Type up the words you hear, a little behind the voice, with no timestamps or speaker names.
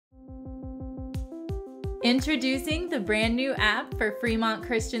Introducing the brand new app for Fremont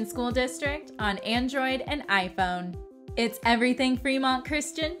Christian School District on Android and iPhone. It's everything Fremont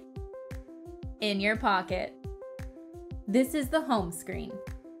Christian in your pocket. This is the home screen.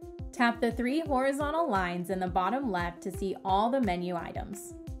 Tap the 3 horizontal lines in the bottom left to see all the menu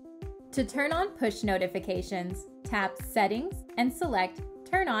items. To turn on push notifications, tap Settings and select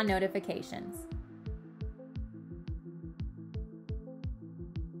Turn on Notifications.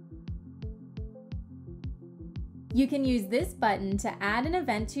 You can use this button to add an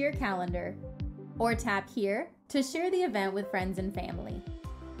event to your calendar, or tap here to share the event with friends and family.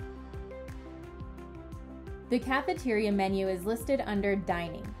 The cafeteria menu is listed under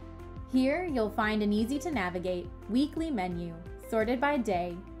Dining. Here you'll find an easy-to-navigate weekly menu sorted by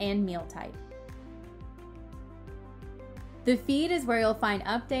day and meal type. The feed is where you'll find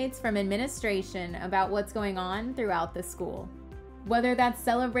updates from administration about what's going on throughout the school, whether that's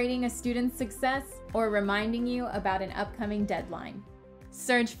celebrating a student's success or reminding you about an upcoming deadline.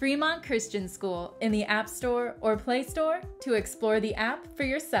 Search Fremont Christian School in the App Store or Play Store to explore the app for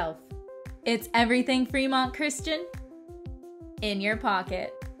yourself. It's everything Fremont Christian in your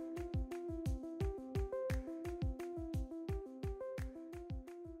pocket.